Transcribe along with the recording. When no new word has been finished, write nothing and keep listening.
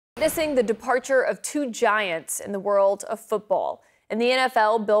Witnessing the departure of two giants in the world of football. In the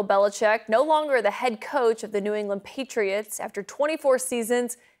NFL, Bill Belichick, no longer the head coach of the New England Patriots after 24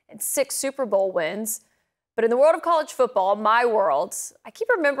 seasons and 6 Super Bowl wins. But in the world of college football, my world, I keep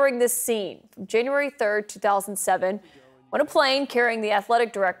remembering this scene from January 3rd, 2007, when a plane carrying the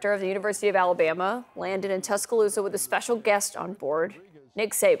athletic director of the University of Alabama landed in Tuscaloosa with a special guest on board,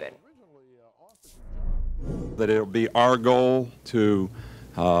 Nick Saban. That it'll be our goal to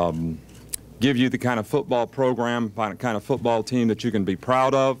give you the kind of football program, kind of football team that you can be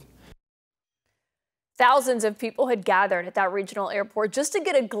proud of. Thousands of people had gathered at that regional airport just to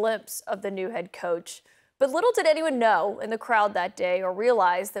get a glimpse of the new head coach. But little did anyone know in the crowd that day or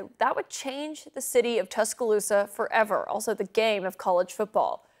realize that that would change the city of Tuscaloosa forever, also the game of college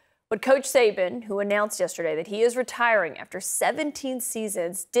football. What Coach Saban, who announced yesterday that he is retiring after 17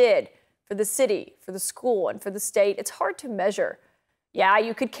 seasons, did for the city, for the school, and for the state, it's hard to measure. Yeah,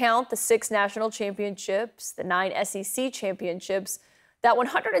 you could count the 6 national championships, the 9 SEC championships, that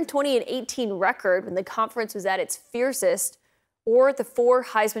 120-18 record when the conference was at its fiercest, or the 4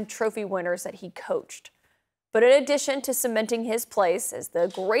 Heisman Trophy winners that he coached. But in addition to cementing his place as the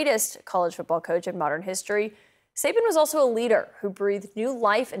greatest college football coach in modern history, Saban was also a leader who breathed new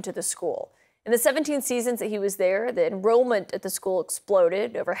life into the school. In the 17 seasons that he was there, the enrollment at the school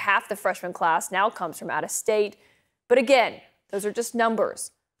exploded. Over half the freshman class now comes from out of state. But again, those are just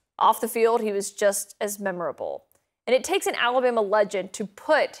numbers. Off the field, he was just as memorable. And it takes an Alabama legend to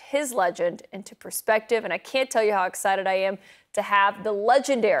put his legend into perspective. And I can't tell you how excited I am to have the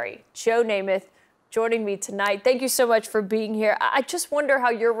legendary Joe Nameth joining me tonight. Thank you so much for being here. I just wonder how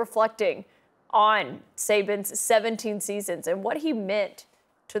you're reflecting on Saban's 17 seasons and what he meant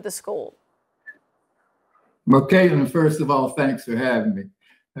to the school. Well, Kaitlan, first of all, thanks for having me.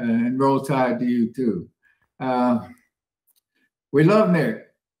 And roll tide to you, too. We love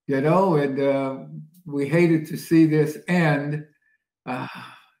Nick, and we hated to see this end.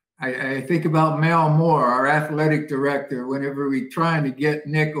 I think about Mel Moore, our athletic director, whenever we trying to get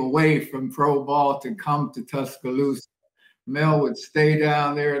Nick away from pro ball to come to Tuscaloosa. Mel would stay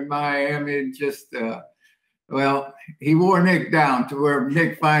down there in Miami and just, he wore Nick down to where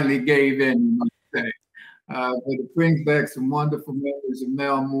Nick finally gave in, you might say. But it brings back some wonderful memories of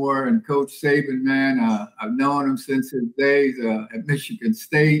Mel Moore and Coach Saban, man. I've known him since his days at Michigan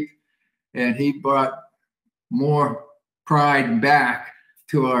State, and he brought more pride back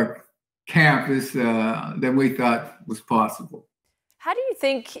to our campus than we thought was possible. How do you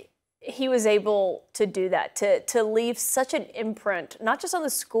think he was able to do that, to leave such an imprint, not just on the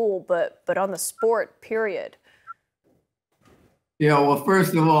school, but on the sport, period? Yeah, well,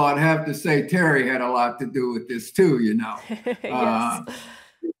 first of all, I'd have to say Terry had a lot to do with this too, you know. Yes.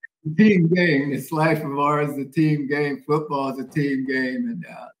 Team game, this life of ours, the team game, football is a team game. And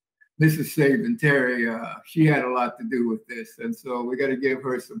Mrs. Saban, Terry, she had a lot to do with this. And so we got to give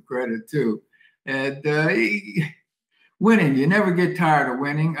her some credit too. And winning, you never get tired of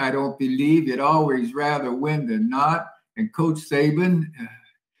winning, I don't believe. You'd always rather win than not. And Coach Saban,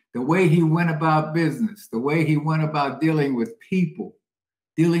 the way he went about business, the way he went about dealing with people,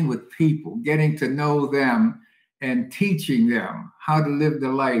 getting to know them and teaching them how to live the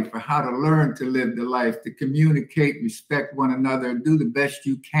life or how to learn to live the life, to communicate, respect one another, and do the best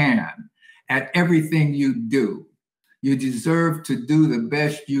you can at everything you do. You deserve to do the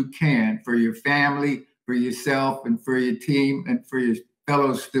best you can for your family, for yourself, and for your team, and for your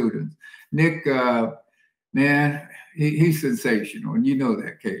fellow students. Nick, man, he's sensational, and you know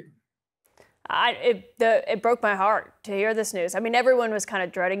that, Kate. It broke my heart to hear this news. I mean, everyone was kind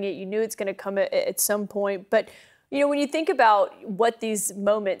of dreading it. You knew it's going to come at some point. But, you know, when you think about what these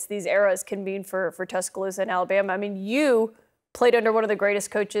moments, these eras can mean for Tuscaloosa and Alabama, I mean, you played under one of the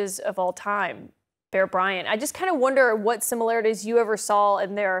greatest coaches of all time, Bear Bryant. I just kind of wonder what similarities you ever saw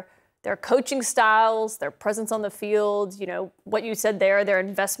in their coaching styles, their presence on the field, you know, what you said there, their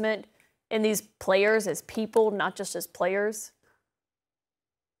investment in these players as people, not just as players?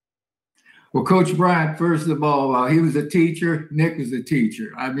 Well, Coach Bryant, first of all, he was a teacher. Nick was a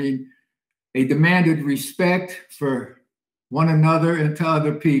teacher. I mean, they demanded respect for one another and to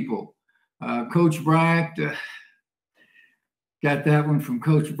other people. Coach Bryant, got that one from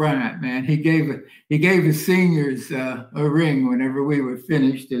Coach Bryant, man. He gave his seniors a ring whenever we were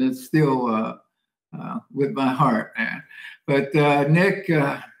finished, and it's still with my heart, man. But Nick,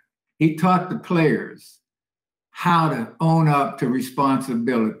 he taught the players how to own up to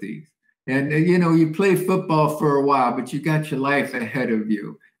responsibilities. And, you know, you play football for a while, but you got your life ahead of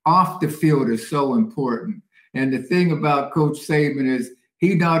you. Off the field is so important. And the thing about Coach Saban is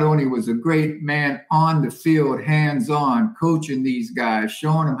he not only was a great man on the field, hands-on, coaching these guys,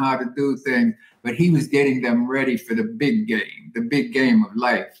 showing them how to do things, but he was getting them ready for the big game of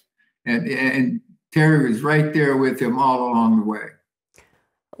life. And Terry was right there with him all along the way.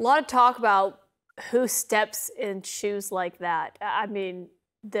 A lot of talk about who steps in shoes like that. I mean,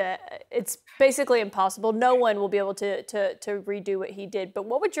 it's basically impossible. No one will be able to redo what he did. But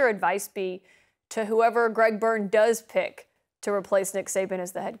what would your advice be to whoever Greg Byrne does pick to replace Nick Saban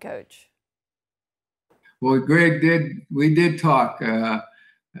as the head coach? Well, we did talk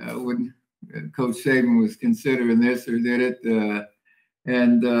when Coach Saban was considering this or did it.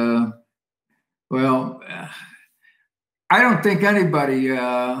 Well, I don't think anybody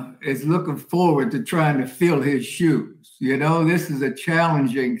is looking forward to trying to fill his shoes. You know, this is a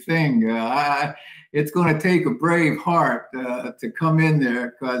challenging thing. It's going to take a brave heart to come in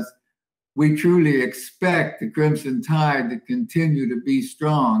there, because we truly expect the Crimson Tide to continue to be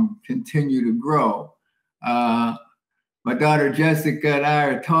strong, continue to grow. My daughter Jessica and I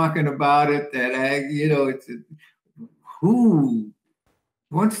are talking about it, that who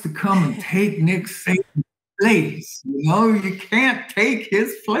wants to come and take Nick Saban's place? You know, you can't take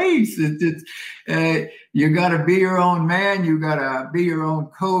his place. You got to be your own man. You got to be your own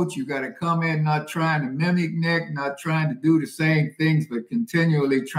coach. You got to come in not trying to mimic Nick, not trying to do the same things, but continually trying